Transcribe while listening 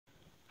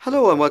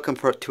Hello and welcome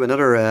to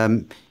another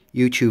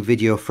YouTube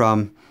video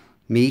from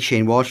me,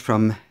 Shane Walsh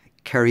from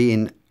Kerry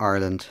in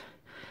Ireland.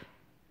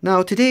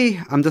 Now today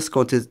I'm just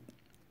going to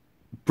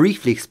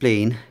briefly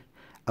explain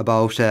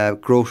about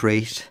growth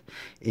rate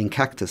in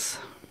cactus.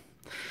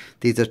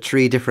 These are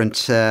three different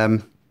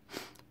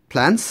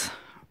plants,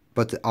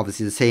 but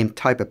obviously the same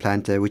type of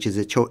plant, which is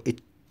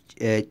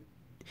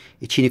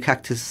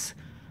Echinocactus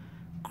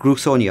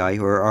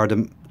grusonii, or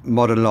the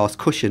mother-in-law's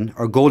cushion,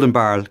 or golden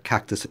barrel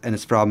cactus, and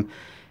it's from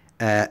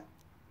a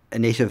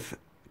native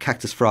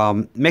cactus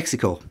from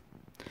Mexico.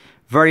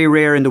 Very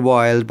rare in the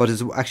wild, but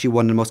is actually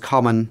one of the most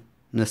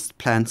commonest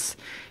plants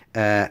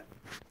in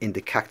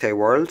the cacti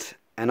world,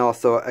 and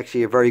also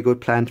actually a very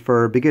good plant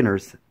for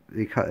beginners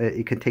because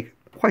it can take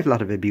quite a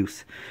lot of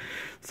abuse.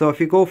 So if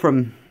you go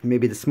from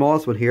maybe the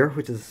smallest one here,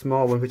 which is a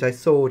small one which I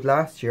sowed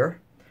last year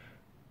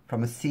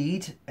from a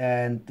seed,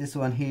 and this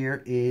one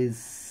here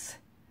is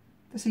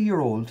a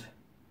year old.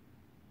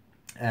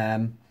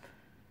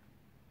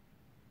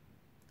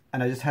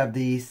 And I just have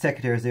the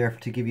secateurs there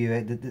to give you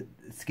the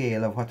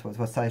scale of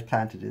what size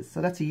plant it is. So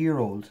that's a year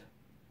old.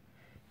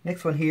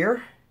 Next one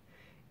here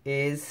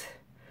is,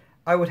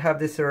 I would have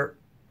this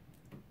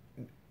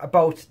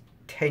about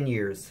 10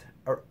 years,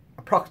 or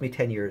approximately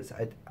 10 years.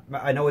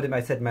 I know that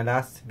I said in my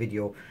last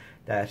video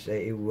that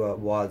it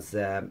was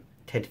 10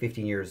 to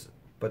 15 years,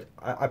 but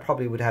I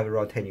probably would have it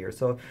around 10 years.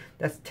 So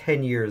that's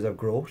 10 years of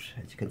growth,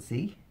 as you can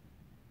see.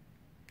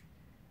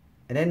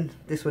 And then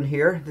this one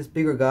here, this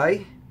bigger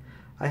guy,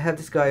 I have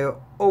this guy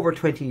over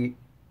 22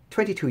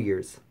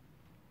 years.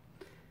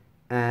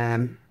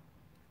 That's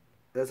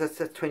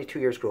 22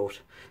 years growth.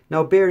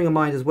 Now, bearing in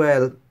mind as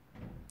well,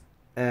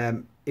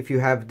 if you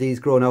have these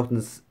grown out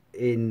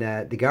in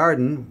the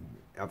garden,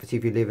 obviously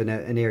if you live in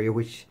an area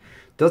which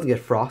doesn't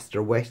get frost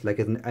or wet like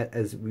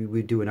as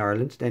we do in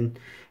Ireland, then,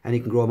 and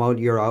you can grow them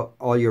out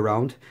all year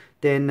round,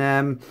 then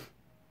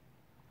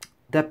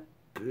the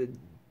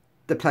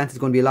plant is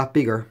going to be a lot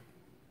bigger.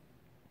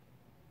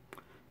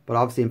 But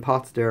obviously in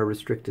pots they're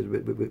restricted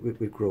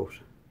with growth.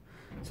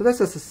 So that's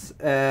just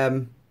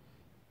a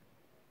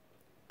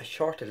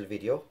short little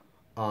video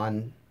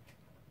on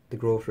the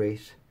growth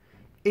rate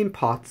in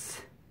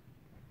pots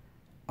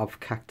of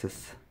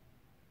cactus.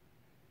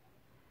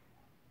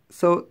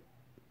 So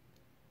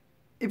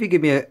if you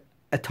give me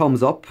a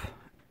thumbs up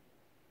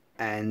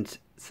and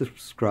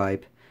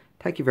subscribe,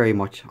 thank you very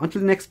much.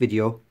 Until the next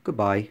video,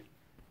 goodbye.